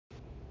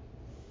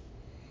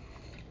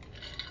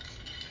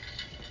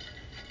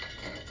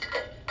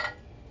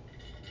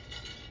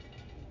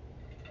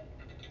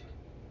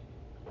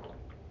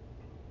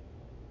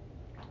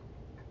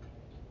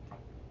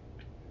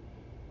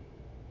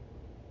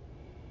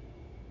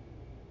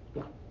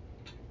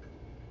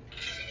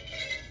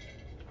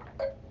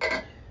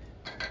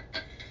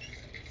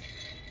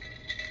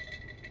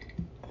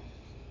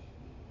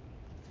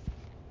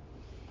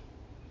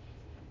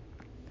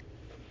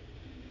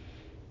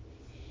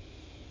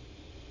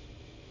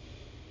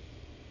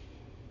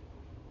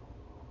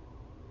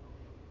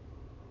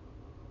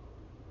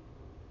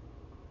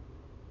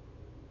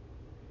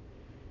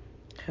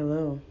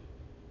Hello.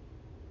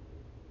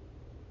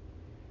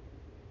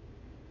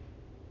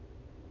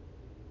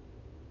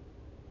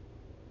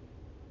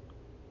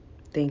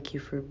 Thank you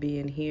for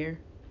being here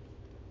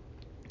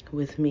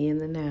with me in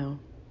the now.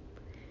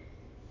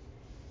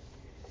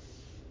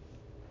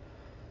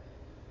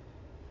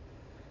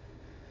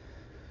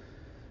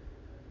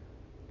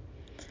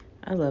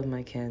 I love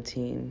my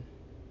canteen.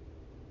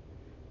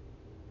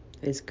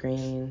 It's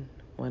green,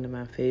 one of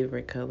my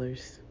favorite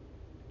colors.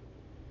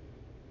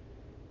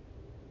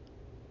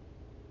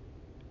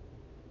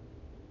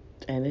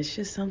 And it's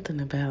just something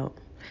about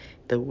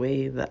the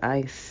way the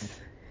ice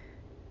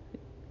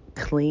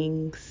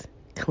clinks,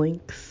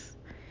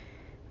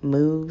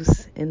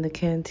 moves in the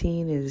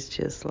canteen is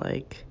just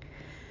like,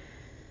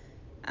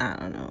 I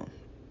don't know,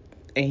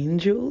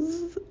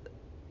 angels?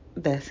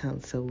 That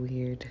sounds so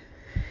weird.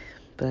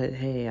 But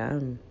hey,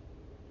 I'm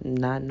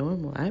not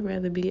normal. I'd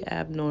rather be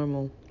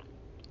abnormal.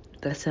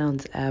 That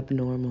sounds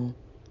abnormal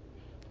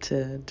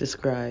to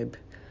describe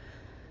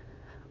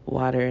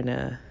water in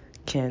a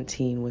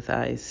canteen with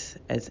ice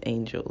as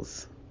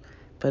angels.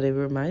 But it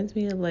reminds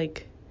me of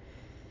like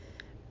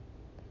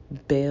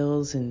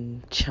bells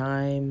and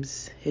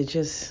chimes. It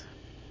just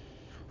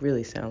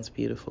really sounds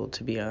beautiful,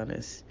 to be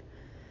honest.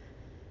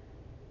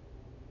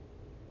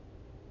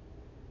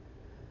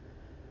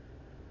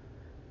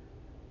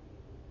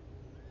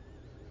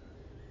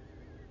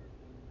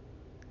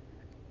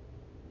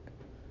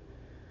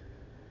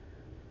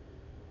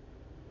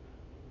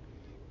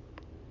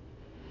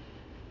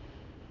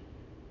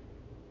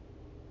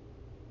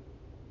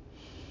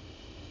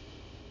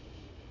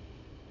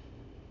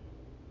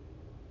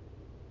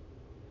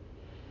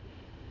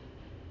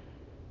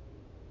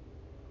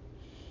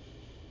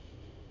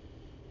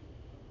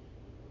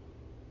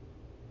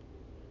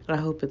 I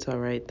hope it's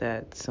alright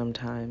that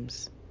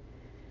sometimes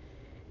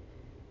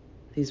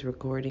these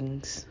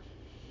recordings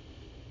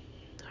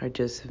are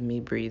just of me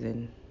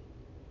breathing.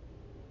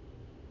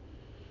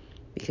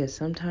 Because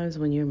sometimes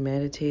when you're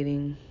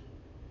meditating,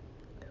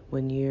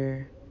 when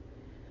you're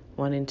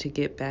wanting to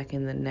get back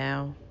in the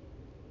now,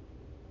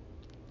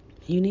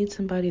 you need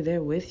somebody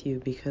there with you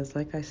because,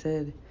 like I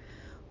said,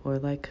 or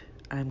like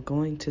I'm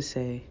going to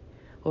say,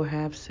 or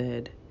have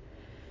said,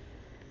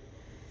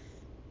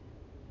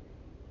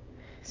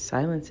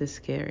 silence is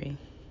scary.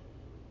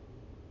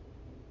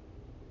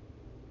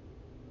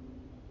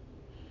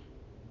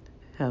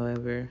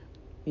 However,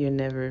 you're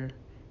never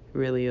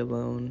really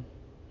alone,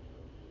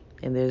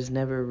 and there's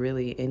never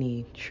really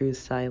any true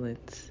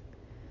silence.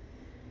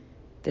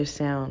 There's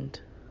sound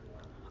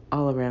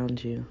all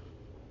around you.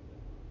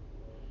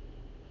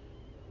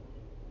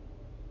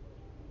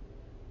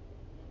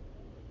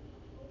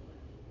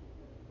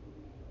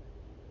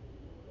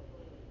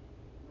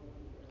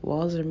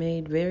 Walls are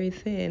made very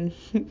thin.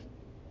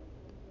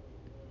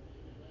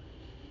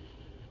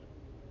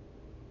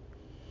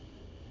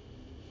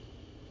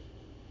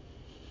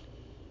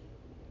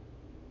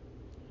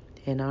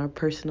 And our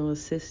personal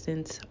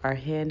assistants, our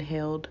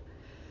handheld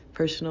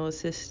personal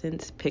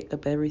assistants, pick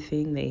up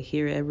everything, they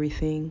hear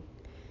everything.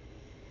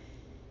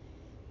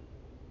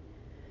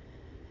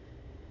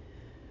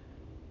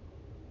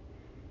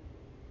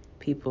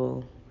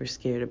 People were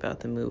scared about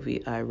the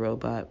movie I,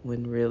 Robot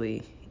when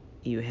really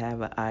you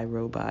have an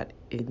iRobot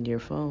in your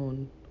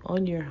phone,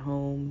 on your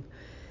home,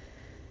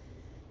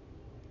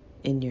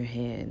 in your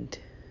hand.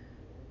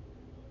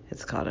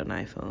 It's called an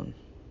iPhone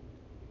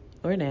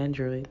or an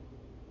Android.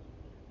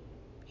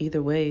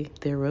 Either way,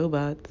 they're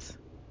robots.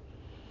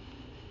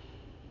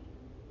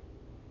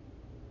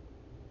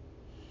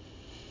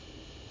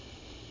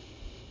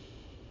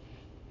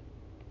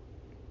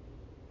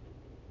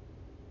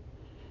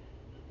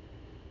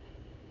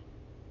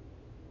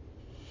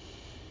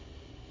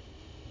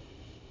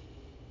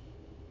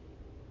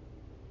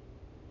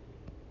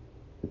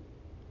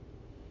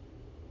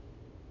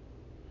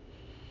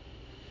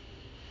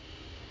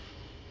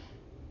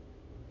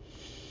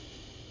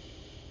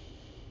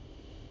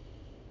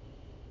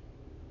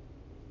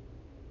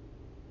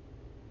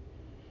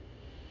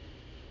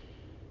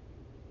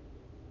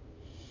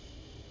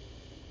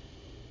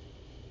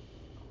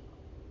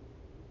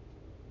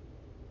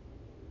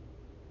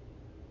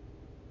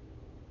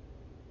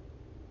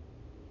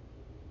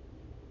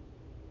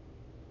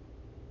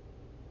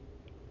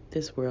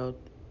 This world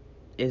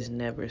is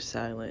never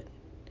silent.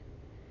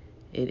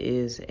 It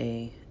is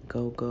a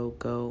go, go,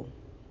 go.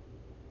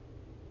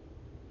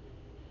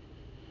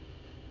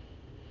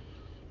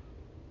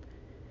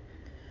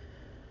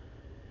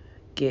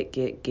 Get,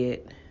 get,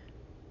 get.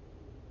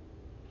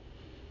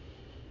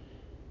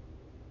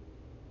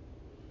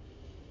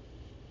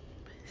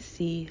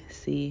 See,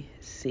 see,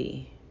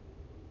 see.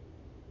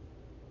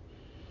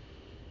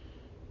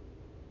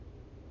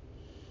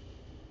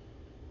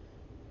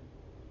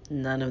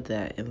 None of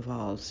that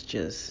involves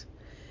just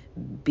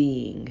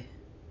being.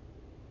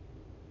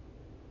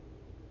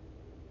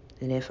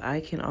 And if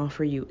I can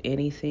offer you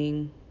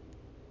anything,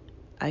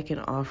 I can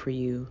offer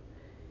you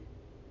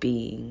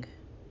being.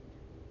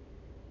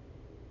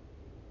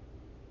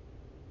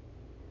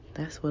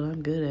 That's what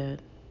I'm good at.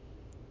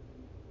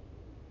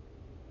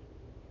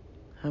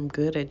 I'm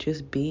good at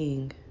just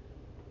being.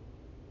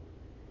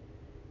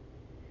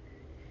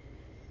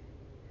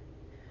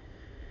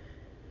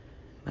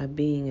 My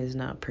being is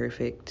not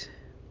perfect.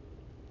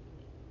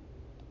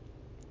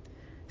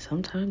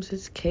 Sometimes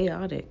it's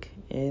chaotic,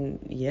 and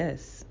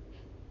yes,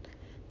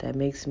 that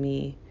makes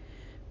me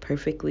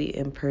perfectly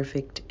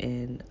imperfect,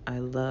 and I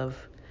love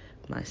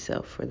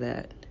myself for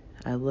that.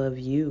 I love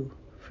you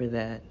for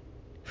that,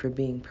 for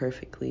being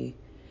perfectly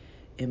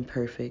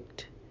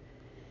imperfect.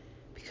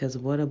 Because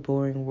what a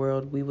boring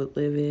world we would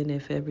live in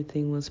if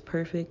everything was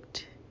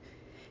perfect.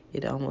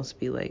 It'd almost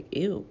be like,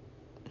 ew.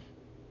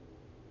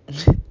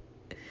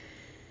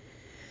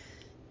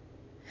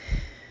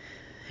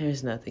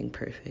 There's nothing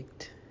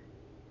perfect.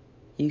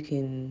 You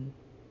can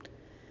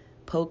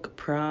poke,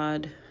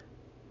 prod,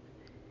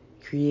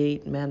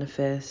 create,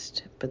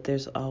 manifest, but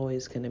there's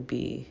always going to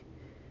be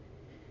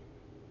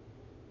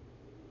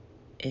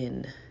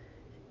an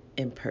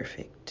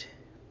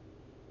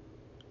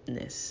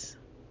imperfectness.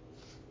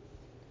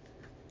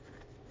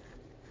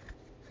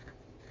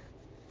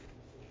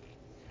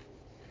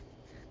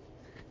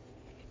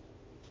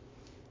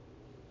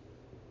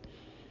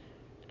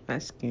 My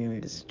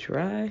skin is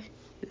dry.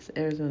 This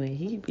Arizona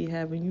heat be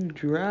having you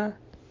dry.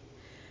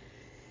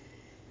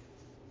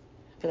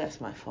 But that's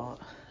my fault.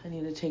 I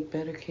need to take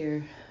better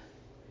care.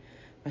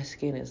 My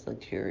skin is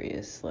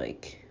luxurious.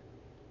 Like,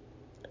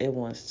 it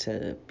wants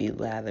to be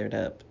lathered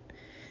up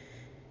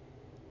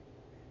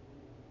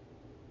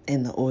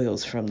in the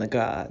oils from the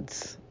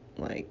gods.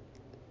 Like,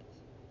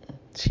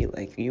 she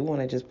like, you want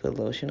to just put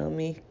lotion on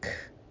me?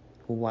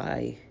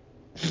 Why?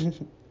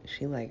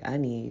 She like, I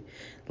need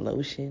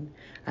lotion.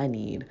 I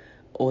need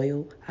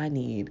oil. I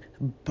need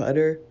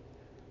butter.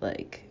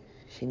 Like,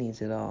 she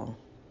needs it all.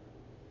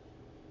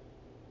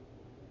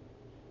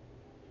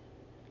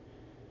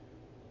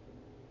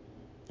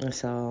 I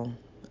saw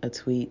a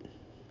tweet,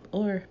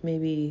 or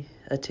maybe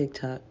a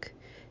TikTok,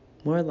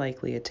 more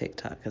likely a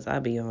TikTok, because I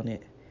be on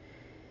it,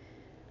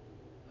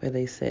 where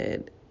they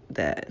said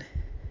that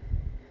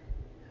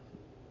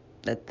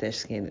their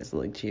skin is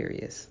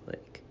luxurious.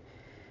 Like,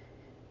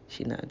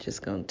 she not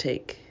just gonna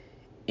take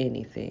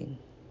anything.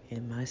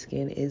 And my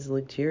skin is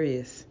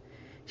luxurious.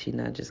 She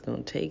not just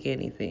gonna take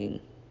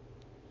anything.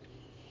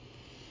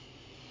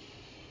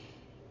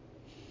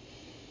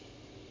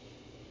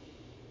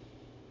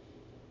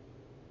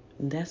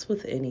 And that's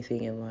with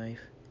anything in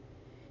life.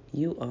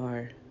 You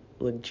are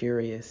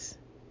luxurious.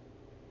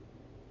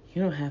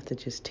 You don't have to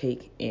just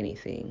take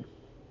anything.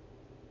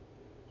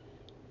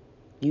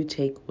 You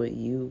take what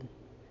you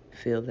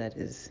feel that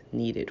is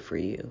needed for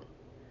you.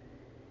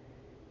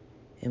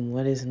 And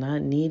what is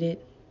not needed,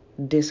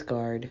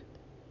 discard,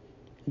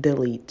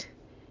 delete,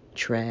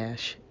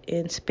 trash,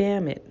 and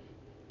spam it.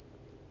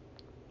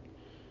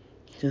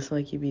 Just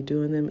like you be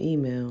doing them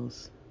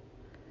emails.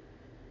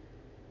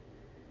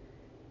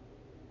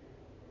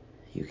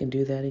 You can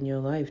do that in your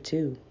life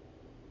too.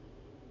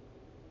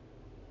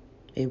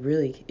 It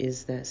really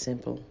is that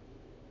simple.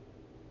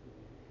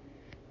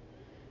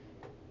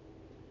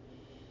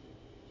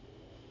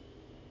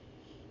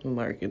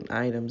 Marking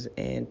items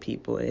and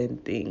people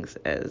and things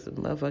as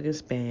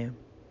motherfucking spam.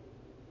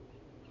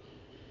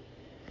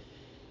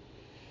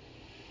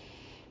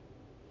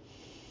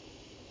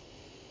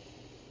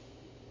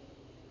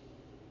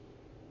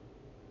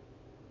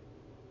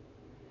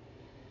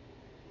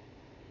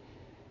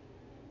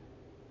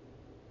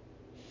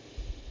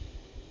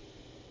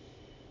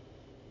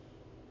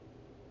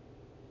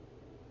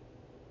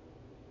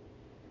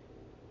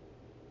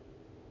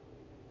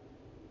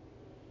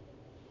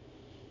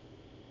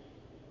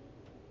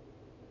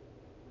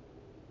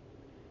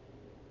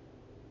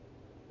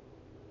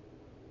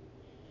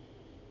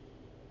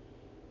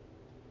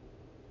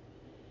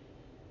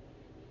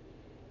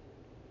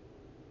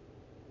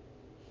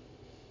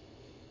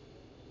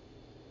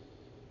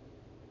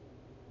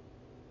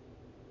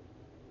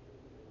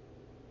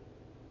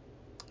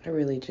 I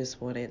really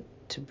just wanted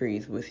to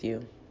breathe with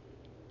you.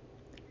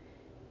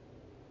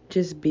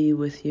 Just be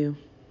with you.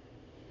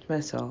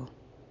 That's all.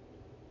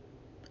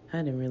 I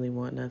didn't really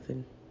want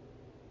nothing.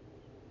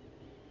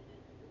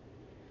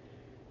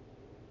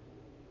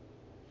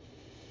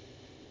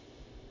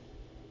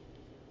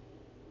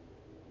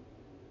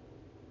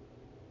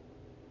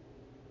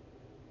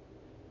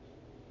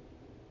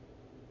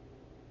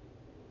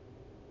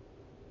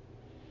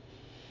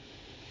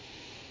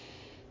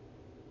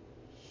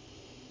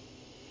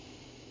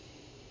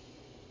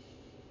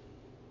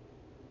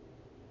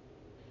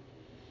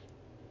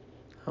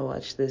 I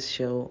watched this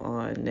show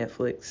on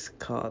Netflix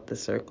called The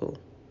Circle.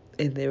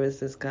 And there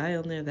was this guy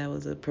on there that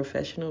was a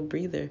professional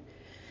breather.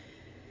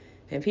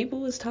 And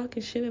people was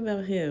talking shit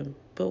about him.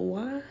 But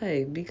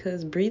why?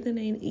 Because breathing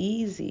ain't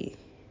easy.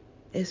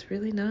 It's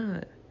really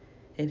not.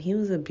 And he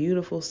was a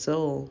beautiful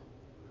soul.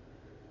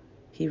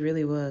 He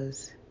really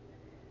was.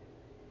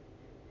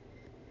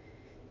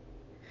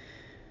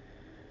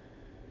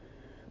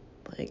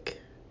 Like,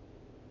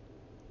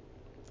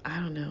 I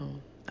don't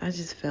know. I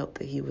just felt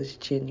that he was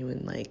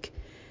genuine. Like,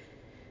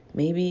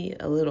 maybe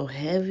a little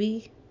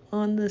heavy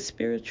on the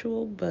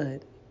spiritual,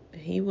 but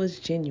he was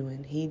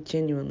genuine. He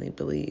genuinely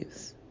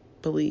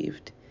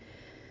believed.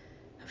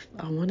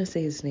 I want to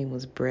say his name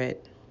was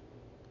Brett.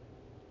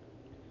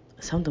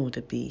 Something with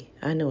a B.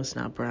 I know it's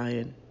not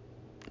Brian.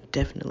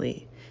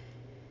 Definitely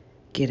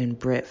getting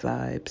Brett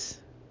vibes.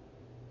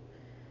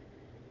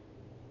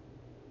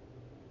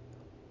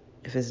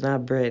 If it's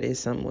not Brett, it's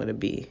something with a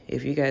B.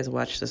 If you guys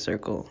watch The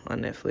Circle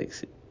on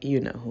Netflix, you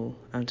know who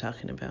I'm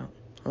talking about.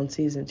 On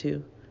season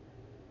 2.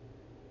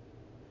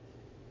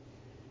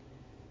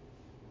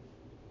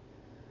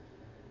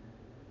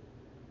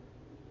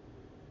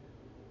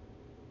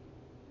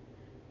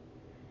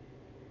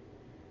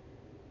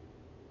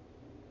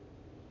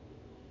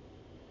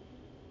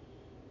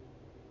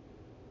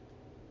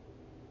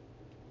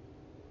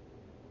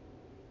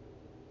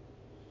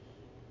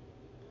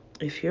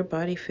 If your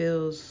body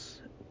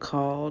feels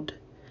called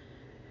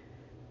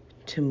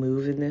to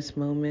move in this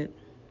moment,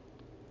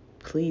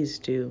 please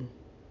do.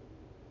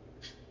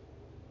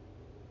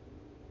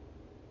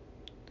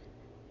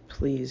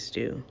 Please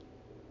do.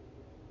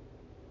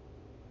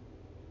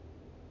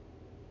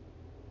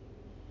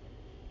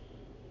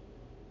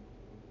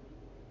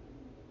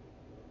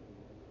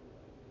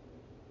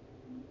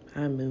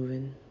 I'm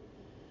moving.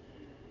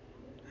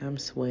 I'm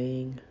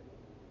swaying.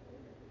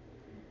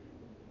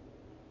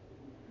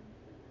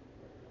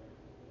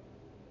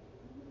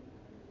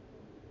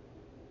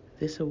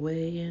 This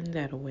away and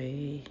that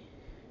away.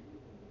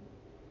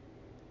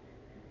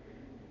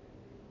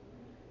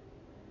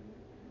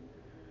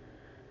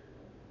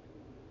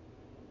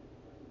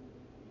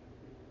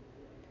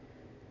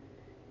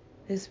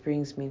 This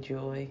brings me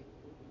joy.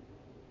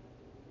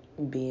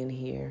 Being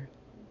here.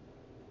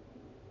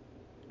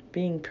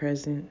 Being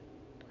present.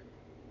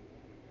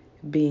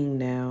 Being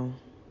now.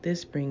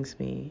 This brings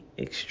me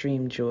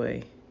extreme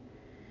joy.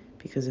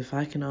 Because if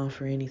I can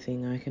offer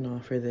anything, I can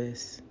offer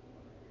this.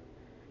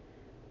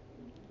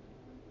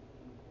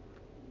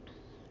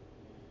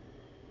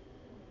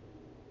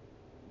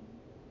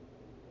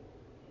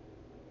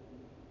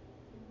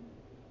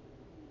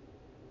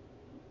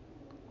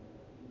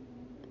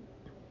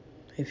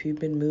 If you've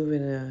been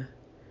moving a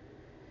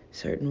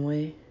certain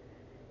way,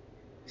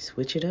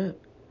 switch it up.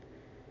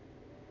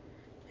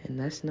 And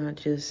that's not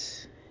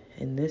just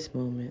in this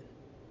moment,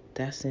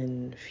 that's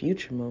in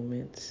future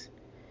moments.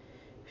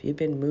 If you've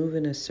been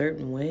moving a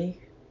certain way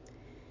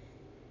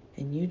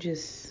and you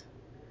just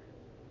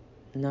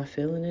not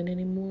feeling it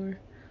anymore,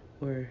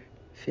 or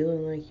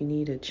feeling like you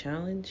need a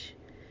challenge,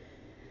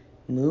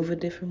 move a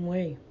different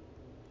way.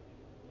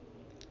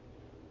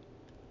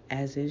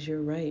 As is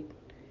your right.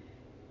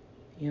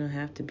 You don't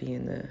have to be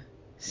in the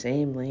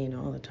same lane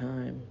all the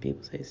time.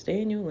 People say,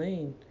 stay in your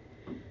lane.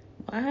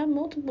 I have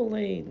multiple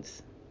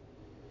lanes.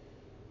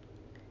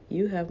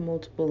 You have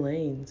multiple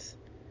lanes.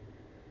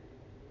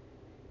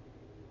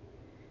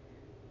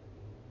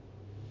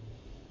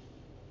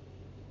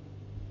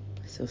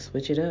 So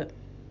switch it up.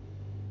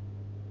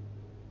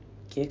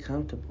 Get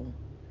comfortable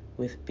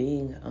with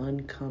being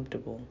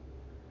uncomfortable.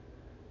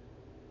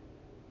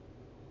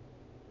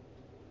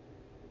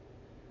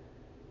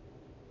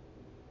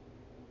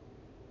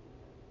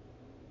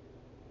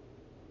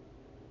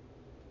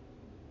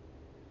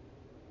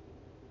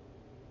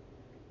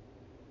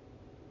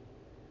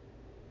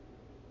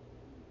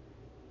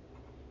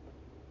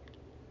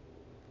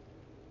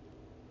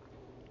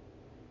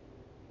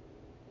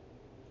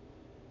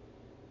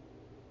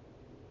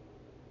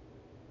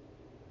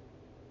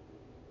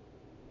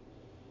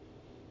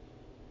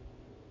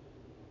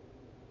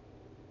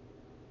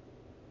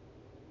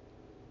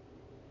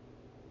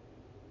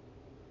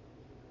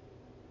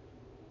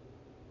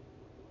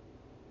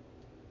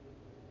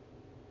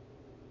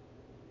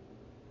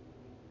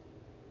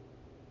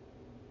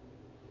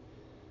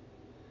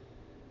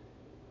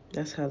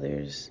 That's how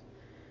there's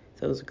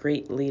those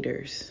great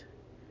leaders.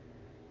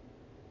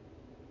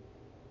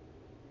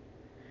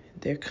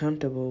 They're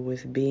comfortable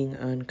with being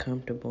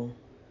uncomfortable.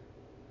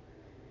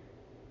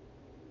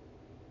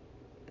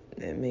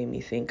 It made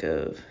me think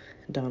of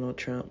Donald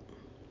Trump.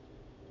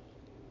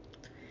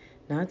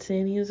 Not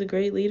saying he was a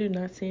great leader,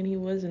 not saying he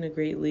wasn't a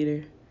great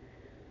leader,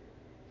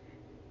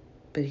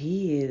 but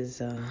he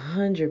is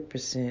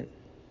 100%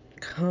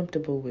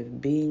 comfortable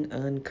with being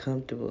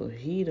uncomfortable.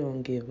 He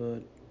don't give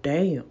a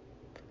damn.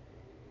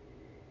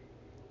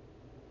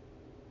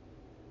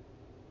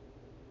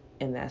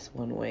 And that's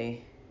one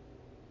way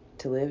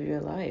to live your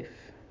life.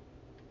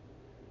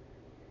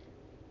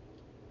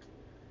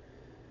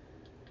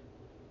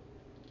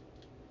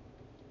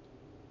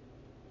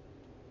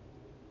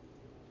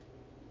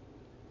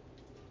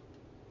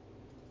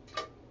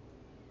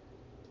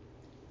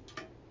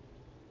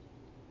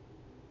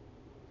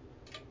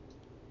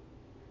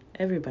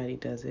 Everybody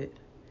does it.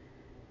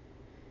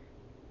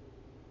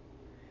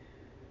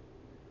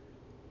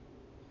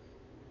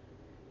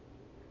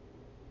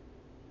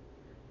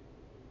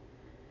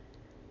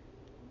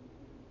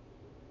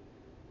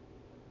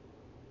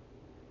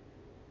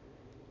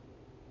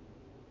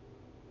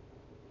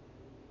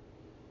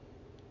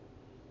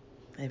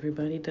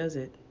 Everybody does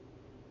it.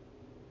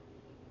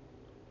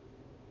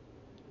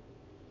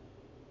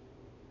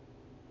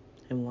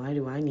 And why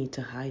do I need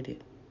to hide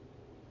it?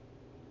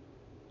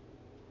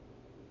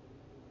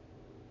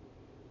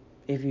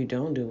 If you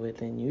don't do it,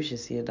 then you should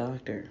see a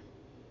doctor.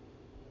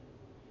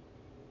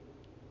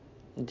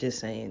 Just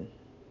saying.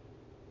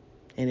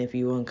 And if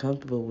you're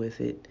uncomfortable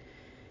with it,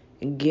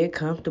 get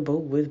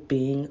comfortable with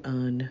being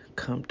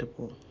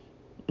uncomfortable.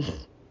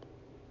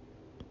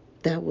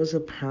 That was a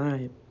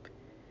prime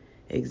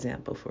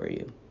example for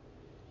you.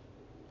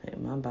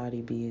 And my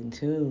body be in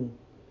tune.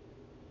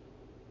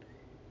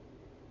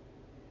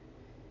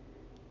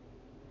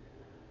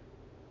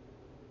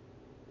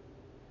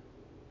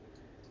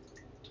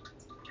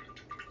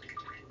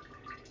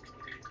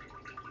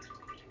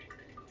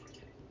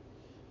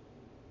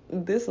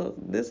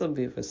 This'll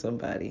be for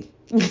somebody.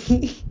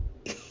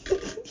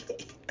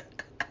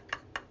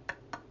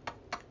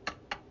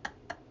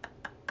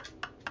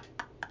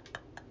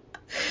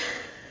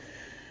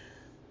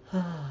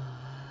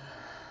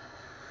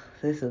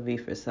 This'll be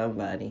for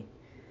somebody.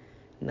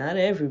 Not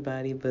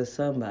everybody, but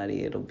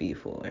somebody it'll be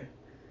for.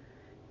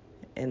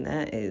 And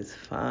that is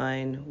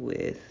fine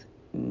with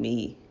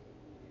me.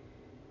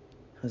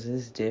 Because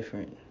it's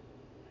different.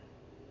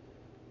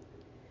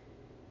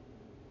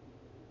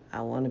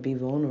 I want to be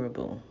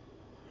vulnerable.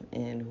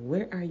 And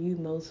where are you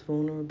most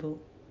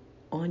vulnerable?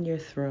 On your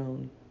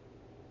throne.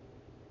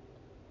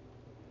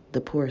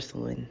 The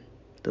porcelain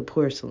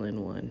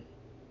one.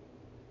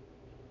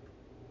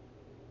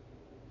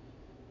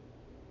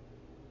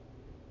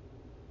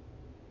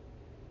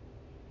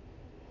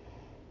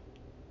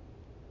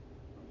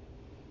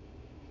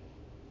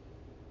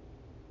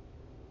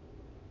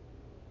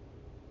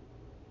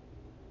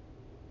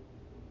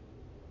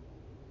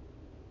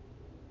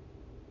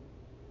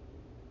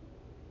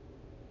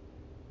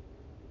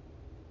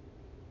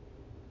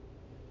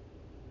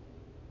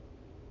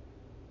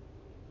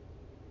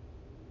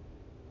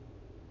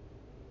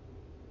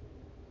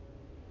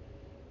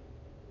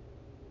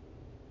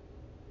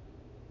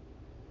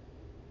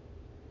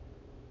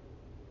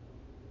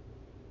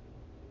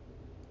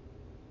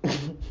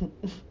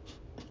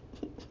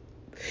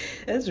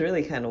 That's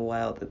really kind of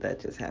wild that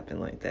just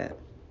happened like that.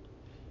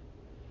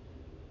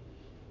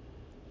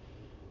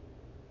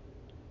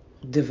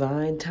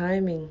 Divine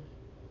timing.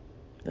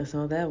 That's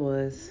all that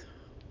was.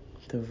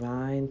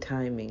 Divine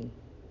timing.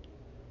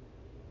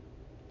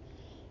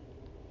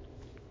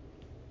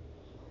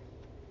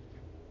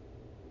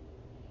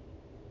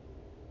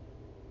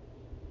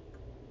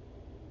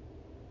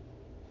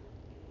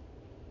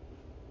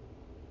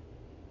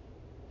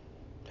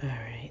 All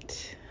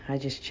right. I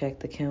just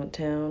checked the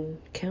countdown,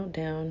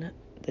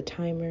 the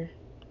timer.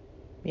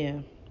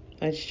 Yeah,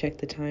 I just checked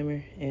the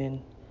timer,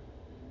 and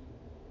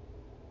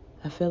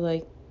I feel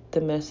like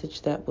the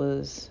message that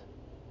was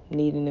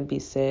needing to be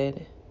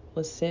said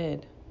was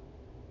said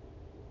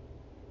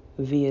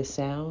via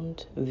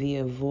sound,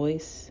 via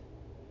voice.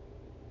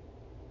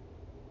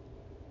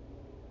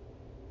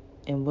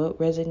 And what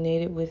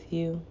resonated with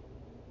you,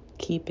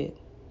 keep it.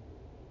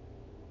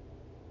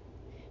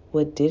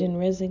 What didn't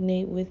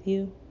resonate with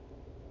you,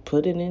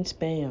 put it in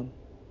spam.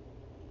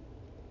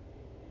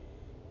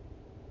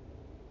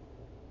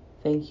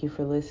 Thank you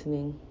for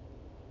listening.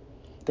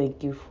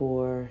 Thank you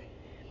for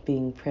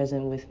being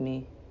present with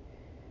me.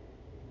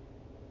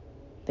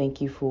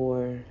 Thank you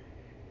for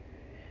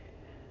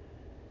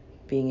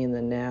being in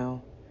the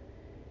now.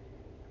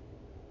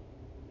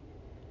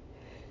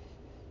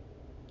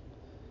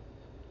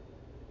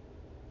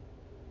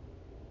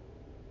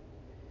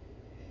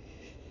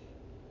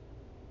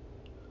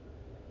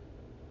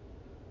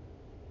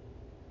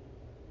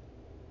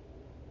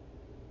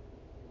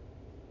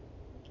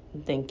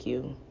 Thank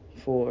you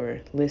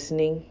for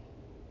listening.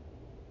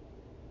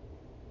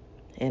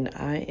 And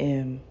I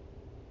am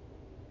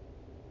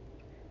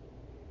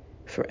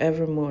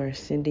forevermore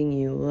sending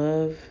you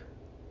love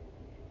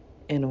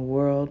in a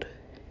world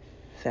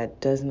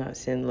that does not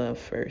send love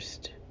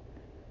first.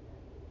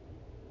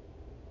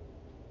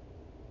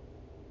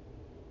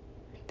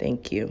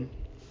 Thank you.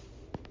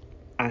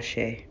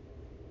 Ashe.